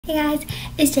Hey guys,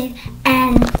 it's Jade,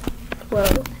 and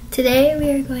today we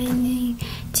are going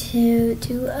to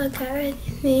do a card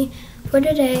with me for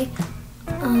today.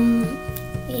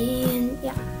 And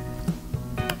yeah.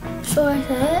 So I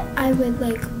said I would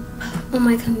on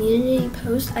my community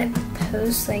post. I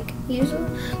post usually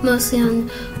mostly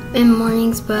in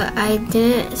mornings, but I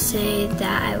didn't say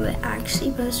that I would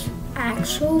actually post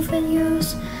actual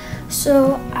videos.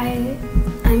 So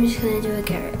I'm just gonna do a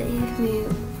get ready with me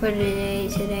for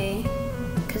today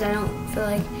because I don't feel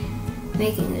like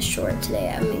making this short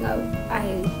today. I mean,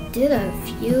 I did a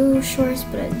few shorts,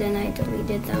 but then I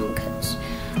deleted them because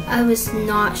I was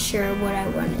not sure what I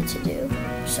wanted to do.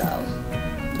 So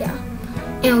yeah,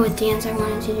 and with dance I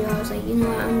wanted to do, I was like, you know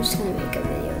what, I'm just gonna make a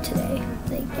video today.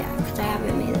 Because I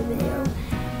haven't made a video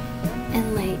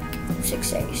in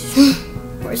 6 days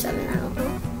or 7, I don't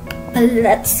know. But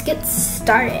let's get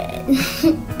started.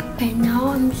 Okay, now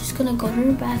I'm just gonna go to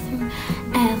the bathroom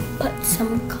and put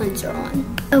some cleanser on.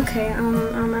 Okay,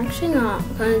 I'm actually not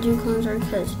gonna do cleanser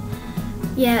because,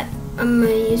 yeah, I'm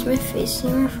gonna use my face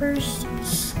steamer first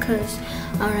because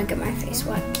I wanna get my face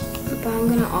wet. But I'm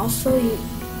gonna also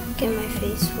get my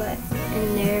face wet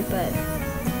in there, but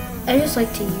I just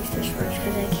like to use this first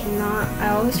because I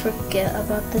always forget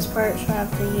about this part, so I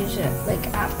have to use it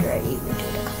after I even do the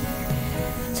cleanser.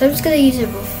 So I'm just gonna use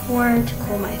it before to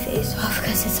cool my face off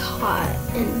because it's hot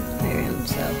in my room,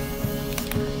 so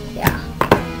yeah.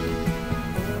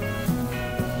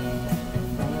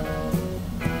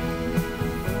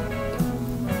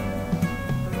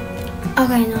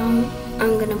 Okay, now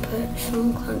I'm gonna put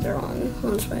some cleanser on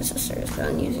once my sister is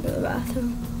done using the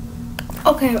bathroom.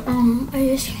 Okay, I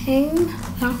just came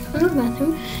back from the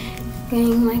bathroom,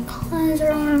 getting my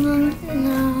cleanser on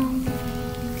now.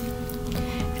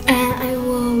 And I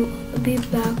will be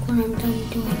back when I'm done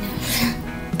doing this.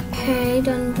 Okay,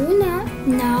 done doing that.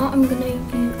 Now I'm gonna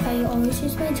use, I always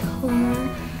use my toner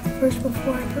first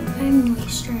before I put my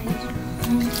moisturizer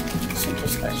on. So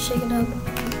just gotta shake it up.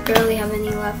 Barely have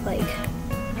any left, but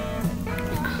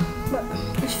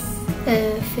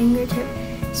a fingertip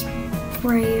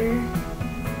sprayer.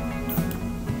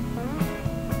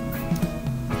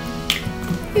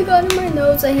 It got in my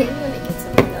nose. I hate when it gets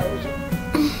in my nose.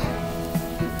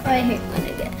 I hate when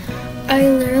I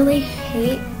literally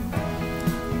hate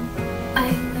when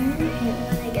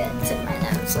it gets in my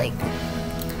nose.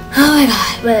 Oh my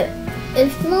god, but it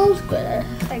smells good,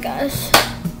 I guess.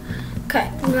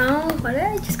 Okay, now, why did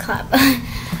I just clap?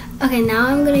 Okay, now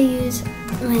I'm gonna use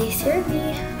my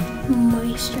CeraVe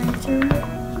moisturizer.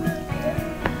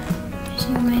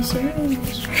 Using my CeraVe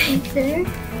moisturizer.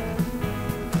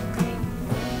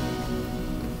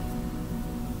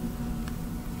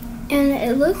 And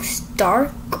it looks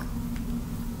dark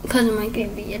because of my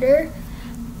computer,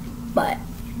 but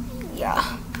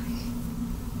yeah.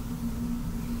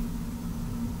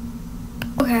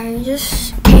 Okay, I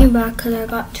just came back because I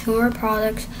got 2 more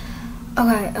products.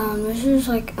 Okay, this is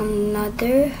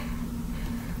another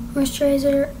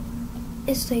moisturizer.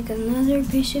 It's another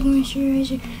basic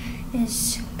moisturizer.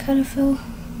 It's Cetaphil,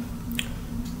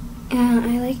 and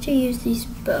I like to use these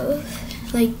both,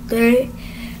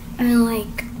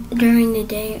 during the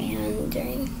day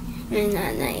and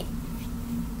at night.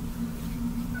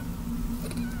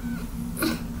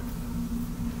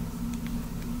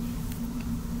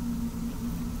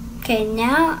 Okay,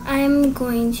 now I'm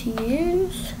going to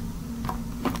use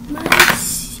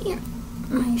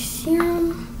my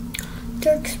serum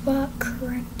dark spot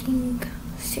correcting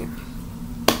serum.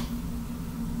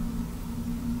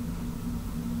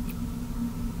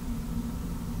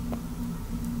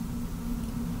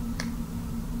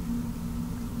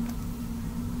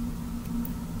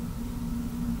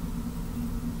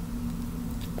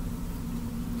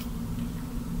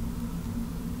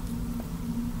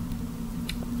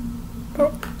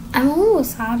 Bro, I'm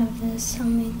almost out of this. I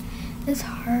mean, it's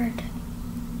hard.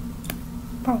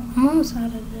 Bro, I'm almost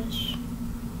out of this.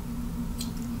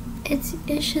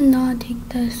 It should not take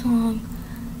this long.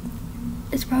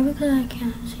 It's probably because I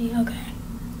can't see. Okay.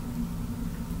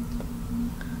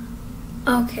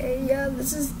 Okay, yeah,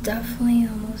 this is definitely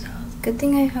almost out. Good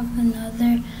thing I have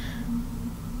another.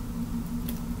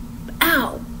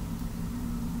 Ow!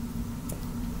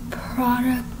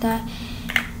 Product that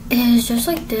is just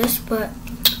like this, but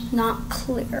not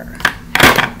clear.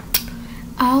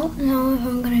 I don't know if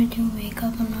I'm gonna do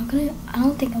makeup. I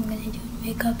don't think I'm gonna do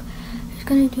makeup. I'm just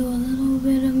gonna do a little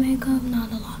bit of makeup,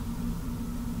 not a lot.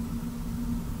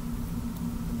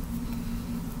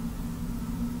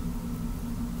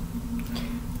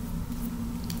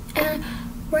 And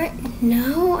right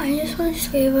now, I just want to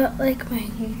save up my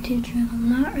YouTube channel. I'm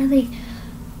not really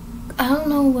I don't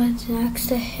know what's next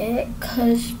to hit,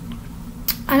 cause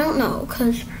I don't know,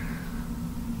 cause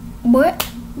what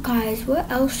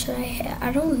else should I hit?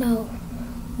 I don't know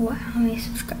how many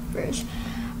subscribers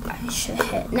I should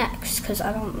hit next, cause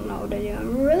I don't know what to do.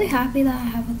 I'm really happy that I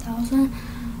have 1,000.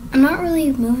 I'm not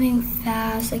really moving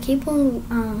fast. I keep on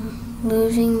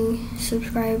losing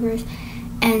subscribers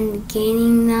and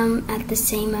gaining them at the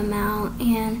same amount,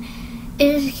 and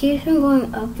it just keeps on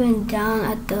going up and down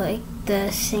at the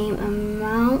same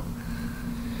amount.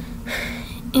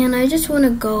 And I just want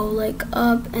to go like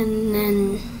up, and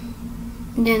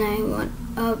then I went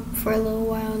up for a little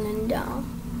while and then down.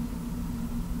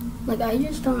 Like, I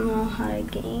just don't know how to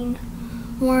gain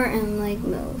more and like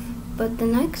move. But the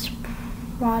next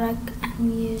product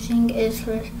I'm using is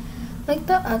like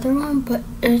the other one, but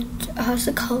it has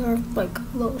the color of like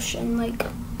lotion, like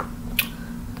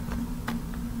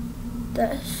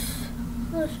this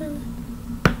lotion,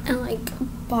 and like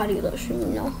body lotion, you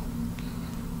know.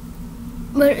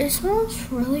 But it smells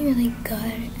really, really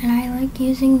good, and I like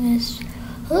using this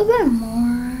a little bit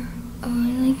more. I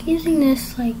like using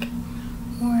this like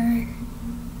more.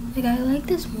 Like, I like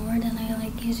this more than I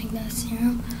like using that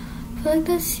serum. I feel like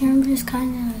that serum just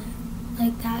kind of,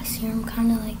 like that serum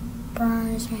kind of like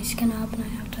burns my skin up, and I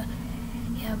have to,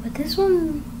 yeah, but this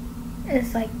one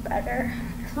is like better.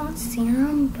 It's not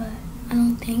serum, but I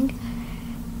don't think.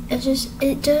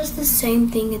 It does the same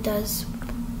thing it does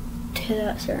to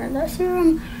that serum. That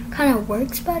serum kind of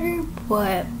works better,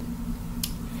 but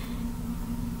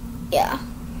yeah,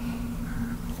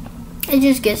 it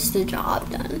just gets the job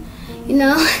done, you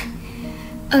know?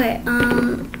 Okay,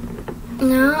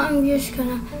 now I'm just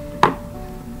gonna,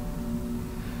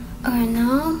 okay,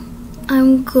 now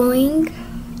I'm going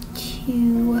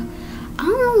to, I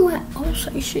don't know what else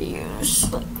I should use.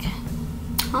 Like,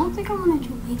 I don't think I want to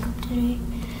do makeup today.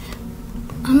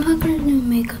 I'm not gonna do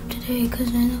makeup today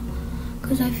because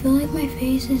I feel like my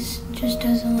face just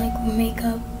doesn't like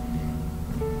makeup.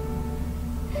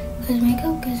 Because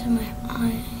makeup gets in my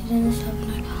eyes and stuff,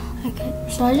 and I don't like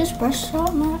it. So I just brushed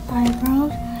out my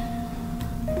eyebrows,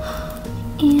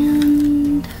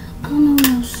 and I don't know what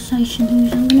else I should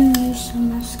use. I'm gonna use some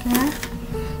mascara.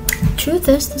 Truth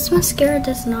is, this mascara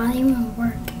does not even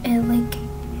work. It like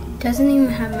doesn't even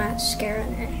have mascara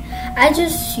in it. I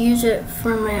just use it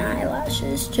for my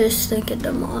eyelashes just to get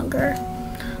them longer.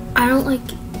 I don't like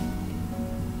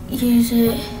use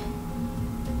it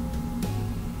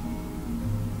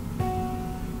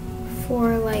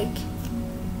for like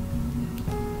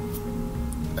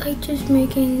just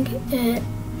making it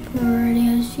pretty.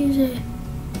 I just use it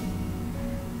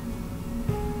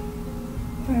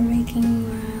for making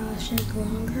my eyelashes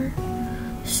longer.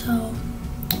 So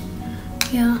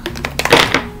yeah.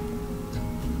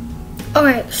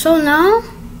 Okay, so now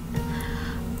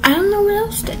I don't know what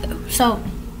else to do. So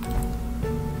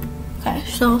okay,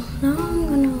 so now I'm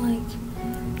gonna like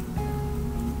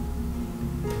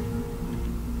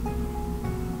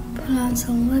put on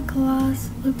some lip gloss,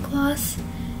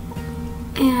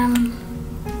 and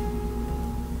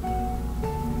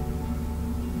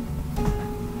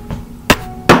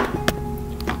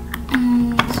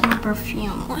some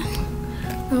perfume.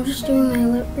 I'm just doing my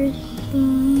lip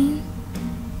routine.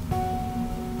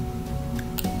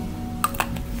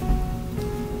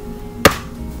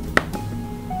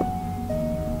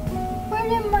 Where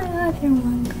did my other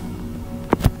one go?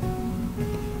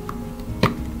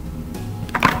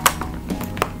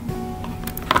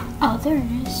 Oh, there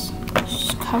it is.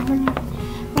 Just covering it.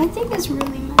 I think it's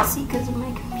really messy because of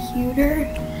my computer.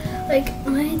 Like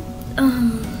my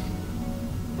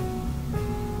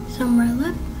somewhere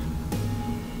lip.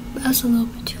 That's a little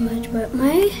bit too much, but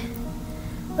my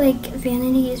like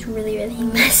vanity is really, really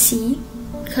messy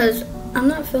because I'm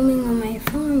not filming on my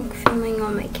phone, I'm filming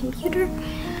on my computer,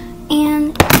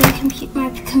 and my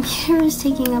computer is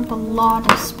taking up a lot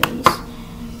of space.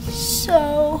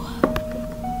 So,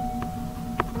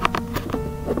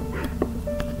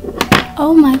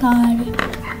 oh my god,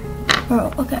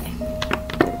 bro. Okay,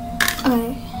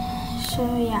 so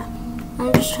yeah,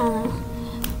 I'm just trying to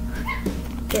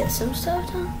get some stuff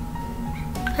done.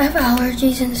 I have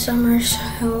allergies in summer,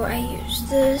 so I use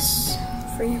this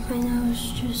for my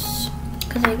nose just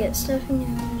because I get stuffy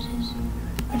noses.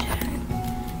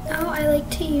 Now I like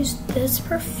to use this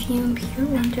perfume, Pure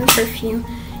Wonder perfume,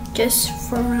 just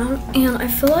for around. And I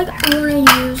feel like I want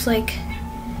to use like,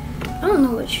 I don't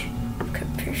know which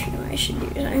perfume I should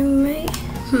use. I might,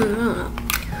 I don't know.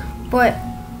 But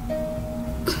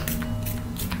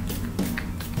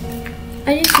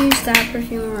I just used that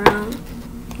perfume around.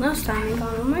 Last time I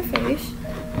got on my face.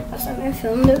 Last time I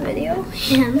filmed a video,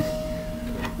 and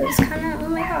it was kind of, oh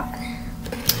my god.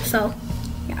 So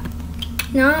yeah,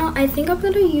 now I think I'm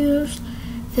gonna use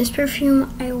this perfume.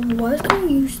 I was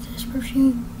gonna use this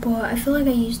perfume, but I feel like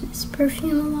I use this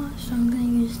perfume a lot, so I'm gonna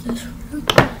use this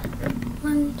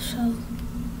one. So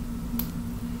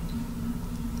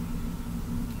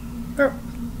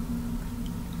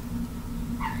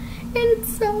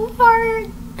it's so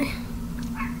hard.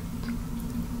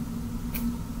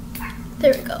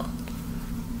 There we go.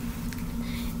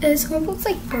 It's almost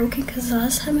like broken because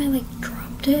last time I like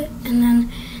dropped it, and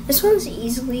then this one's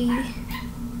easily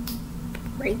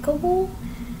breakable.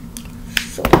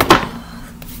 So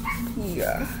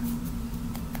yeah.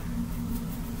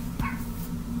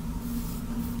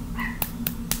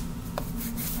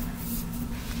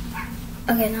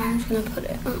 Okay, now I'm just gonna put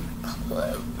it on my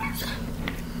clothes.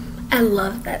 I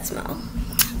love that smell.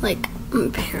 Like, my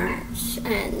parents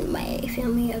and my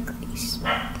family agrees.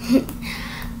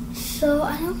 So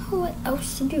I don't know what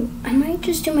else to do. I might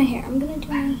just do my hair. I'm gonna do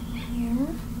my hair.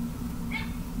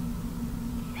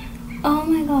 Oh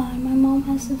my god, my mom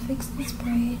has to fix this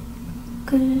braid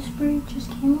because this braid just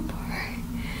came apart.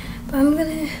 But I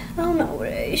don't know what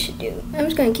I should do. I'm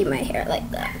just gonna keep my hair like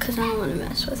that because I don't want to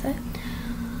mess with it.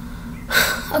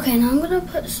 Okay, now I'm gonna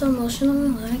put some lotion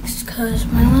on my legs because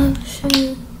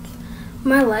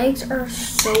my legs are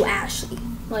so ashy,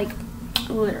 like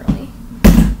literally.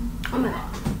 Oh my god.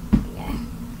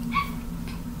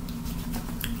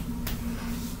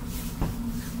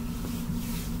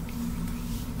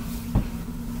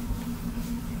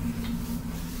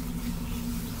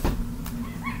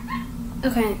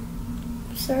 Okay. Okay.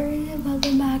 Sorry about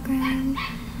the background.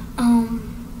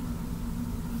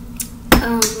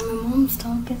 My mom's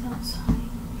dog is outside,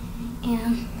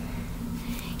 and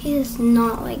he does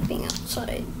not like being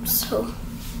outside, so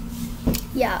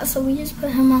yeah, so we just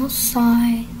put him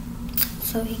outside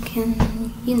so he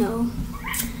can, you know,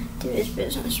 do his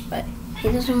business, but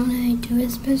he doesn't want to do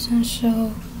his business,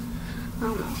 so I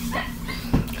don't know. But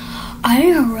I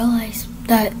didn't realize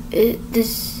that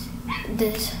this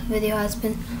video has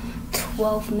been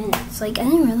 12 minutes. Like, I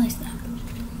didn't realize that.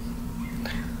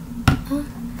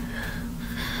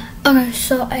 Okay,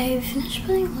 so I finished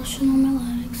putting lotion on my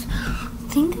legs. I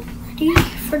think I'm ready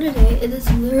for today. It is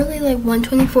literally like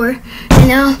 1:24 right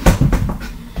now.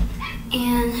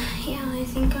 And yeah, I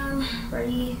think I'm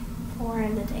ready for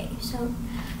the day. So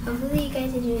hopefully you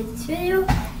guys enjoyed this video.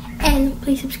 And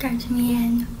please subscribe to me,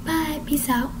 and bye. Peace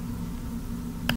out.